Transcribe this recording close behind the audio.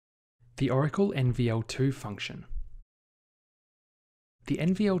The Oracle NVL2 function. The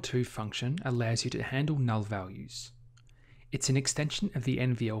NVL2 function allows you to handle null values. It's an extension of the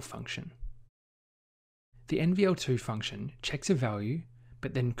NVL function. The NVL2 function checks a value,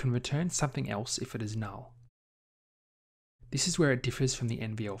 but then can return something else if it is null. This is where it differs from the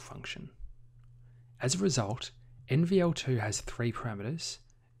NVL function. As a result, NVL2 has 3 parameters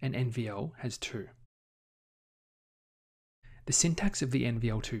and NVL has 2. The syntax of the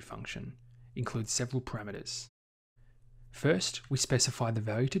NVL2 function includes several parameters. First, we specify the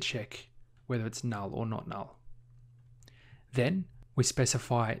value to check whether it's null or not null. Then, we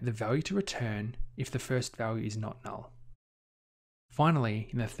specify the value to return if the first value is not null. Finally,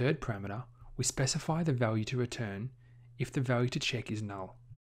 in the third parameter, we specify the value to return if the value to check is null.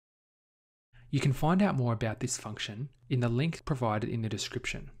 You can find out more about this function in the link provided in the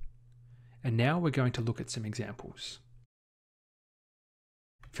description. And now we're going to look at some examples.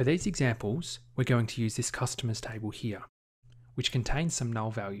 For these examples, we're going to use this customers table here, which contains some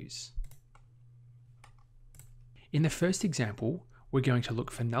null values. In the first example, we're going to look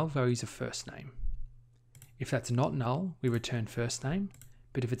for null values of first name. If that's not null, we return first name,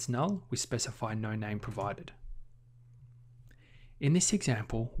 but if it's null, we specify no name provided. In this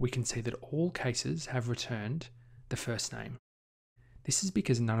example, we can see that all cases have returned the first name. This is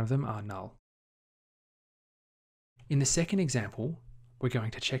because none of them are null. In the second example, we're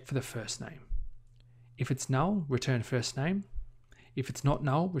going to check for the first name. If it's null, return first name. If it's not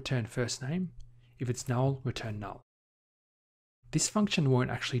null, return first name. If it's null, return null. This function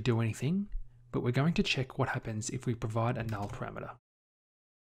won't actually do anything, but we're going to check what happens if we provide a null parameter.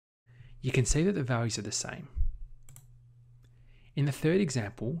 You can see that the values are the same. In the third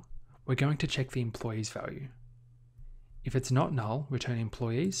example, we're going to check the employee's value. If it's not null, return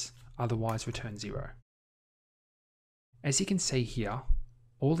employees, otherwise return 0. As you can see here,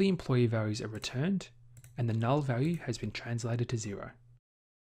 all the employee values are returned and the null value has been translated to 0.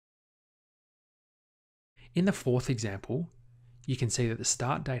 In the fourth example, you can see that the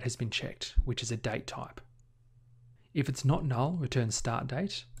start date has been checked, which is a date type. If it's not null, return start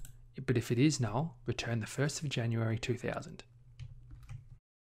date, but if it is null, return the 1st of January 2000.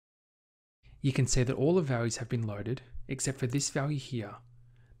 You can see that all the values have been loaded, except for this value here.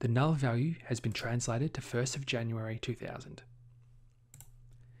 The null value has been translated to 1st of January 2000.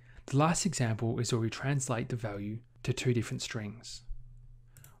 The last example is where we translate the value to 2 different strings.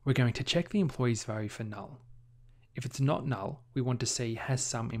 We're going to check the employee's value for null. If it's not null, we want to see has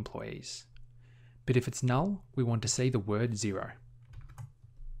some employees. But if it's null, we want to see the word 0.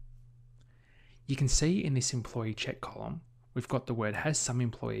 You can see in this employee check column, we've got the word has some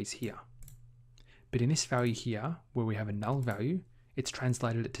employees here. But in this value here, where we have a null value, it's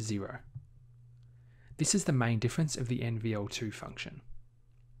translated it to 0. This is the main difference of the NVL2 function.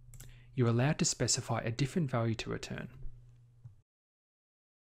 You're allowed to specify a different value to return.